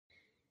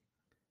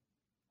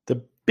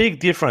big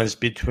difference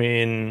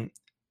between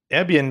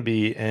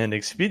Airbnb and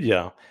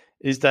Expedia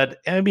is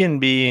that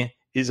Airbnb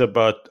is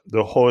about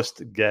the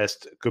host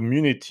guest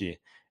community.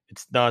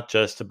 It's not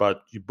just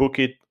about you book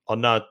it or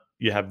not,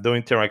 you have no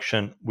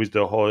interaction with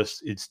the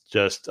host. It's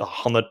just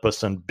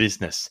 100%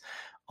 business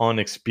on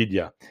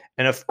Expedia.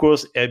 And of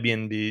course,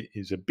 Airbnb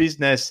is a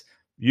business.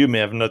 You may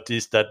have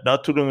noticed that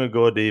not too long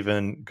ago, they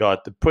even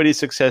got a pretty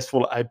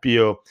successful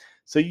IPO.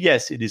 So,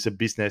 yes, it is a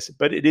business,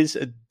 but it is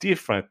a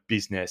different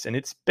business. And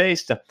it's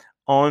based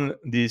on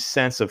this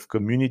sense of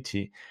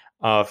community,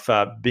 of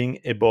being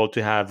able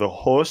to have a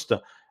host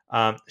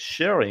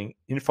sharing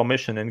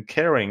information and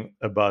caring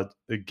about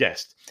the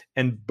guest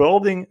and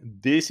building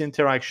this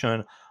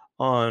interaction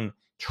on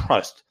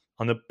trust,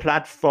 on a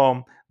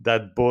platform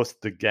that both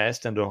the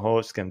guest and the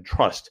host can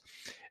trust.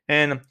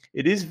 And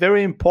it is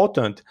very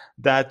important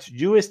that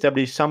you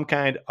establish some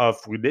kind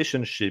of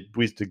relationship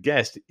with the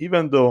guest,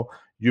 even though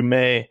you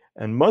may,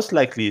 and most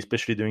likely,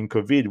 especially during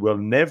COVID, will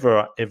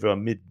never ever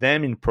meet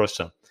them in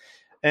person.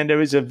 And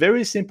there is a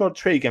very simple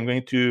trick I'm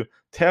going to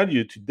tell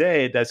you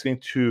today that's going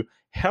to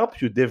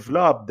help you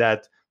develop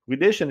that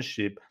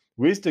relationship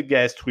with the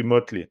guest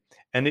remotely.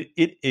 And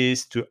it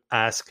is to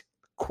ask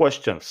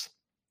questions.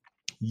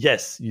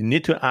 Yes, you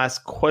need to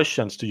ask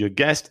questions to your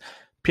guest.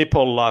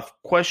 People love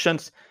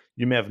questions.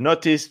 You may have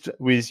noticed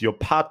with your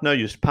partner,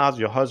 your spouse,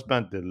 your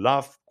husband, they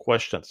love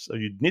questions. So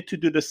you need to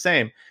do the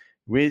same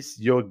with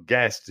your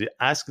guests.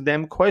 Ask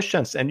them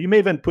questions. And you may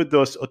even put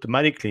those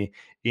automatically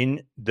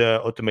in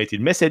the automated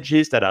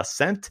messages that are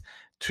sent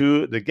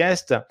to the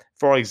guest.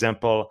 For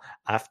example,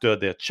 after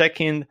their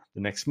check-in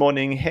the next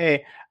morning,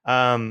 hey,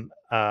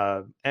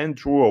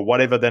 Andrew, or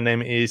whatever their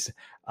name is,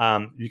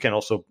 you can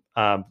also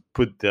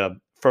put the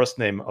first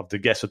name of the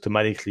guest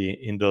automatically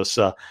in those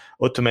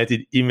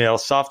automated email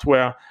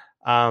software.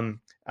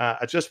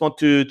 I just want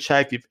to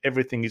check if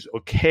everything is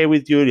okay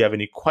with you. Do you have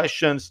any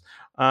questions?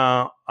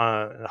 I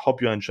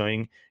hope you're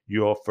enjoying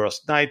your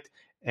first night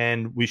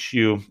and wish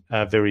you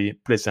a very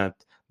pleasant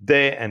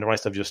day and the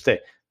rest of your stay.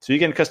 So you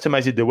can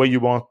customize it the way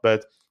you want,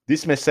 but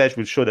this message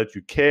will show that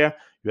you care.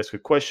 You ask a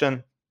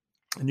question,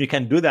 and you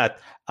can do that.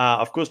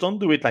 Of course, don't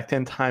do it like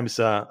 10 times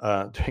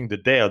during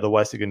the day.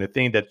 Otherwise, they're going to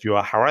think that you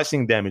are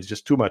harassing them. It's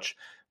just too much.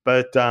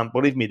 But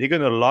believe me, they're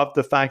going to love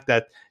the fact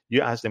that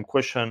you ask them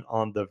question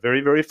on the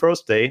very, very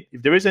first day.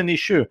 If there is an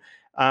issue,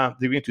 they're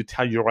going to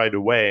tell you right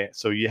away,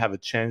 so you have a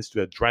chance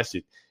to address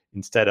it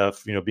instead of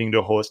being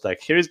the host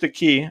like, here's the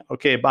key,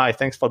 okay, bye,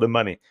 thanks for the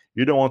money.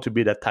 You don't want to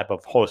be that type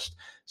of host.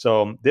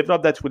 So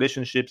develop that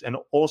relationships, and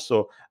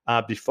also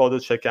before the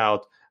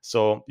checkout,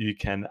 so you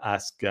can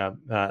ask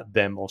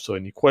them also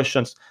any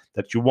questions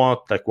that you want,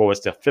 like what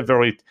was their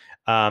favorite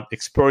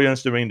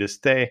experience during the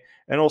stay,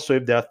 and also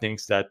if there are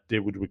things that they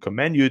would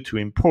recommend you to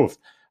improve.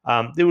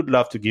 They would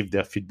love to give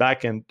their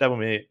feedback, and that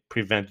may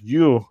prevent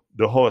you,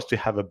 the host, to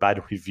have a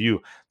bad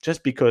review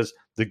just because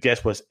the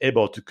guest was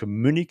able to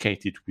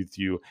communicate it with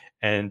you,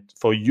 and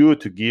for you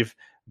to give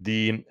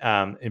the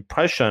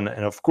impression,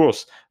 and of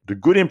course, the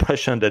good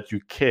impression that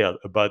you cared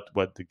about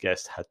what the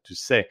guest had to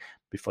say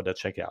before the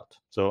checkout.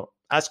 So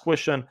ask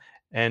question,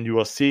 and you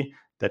will see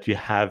that you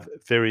have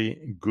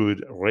very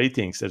good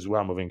ratings as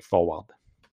well moving forward.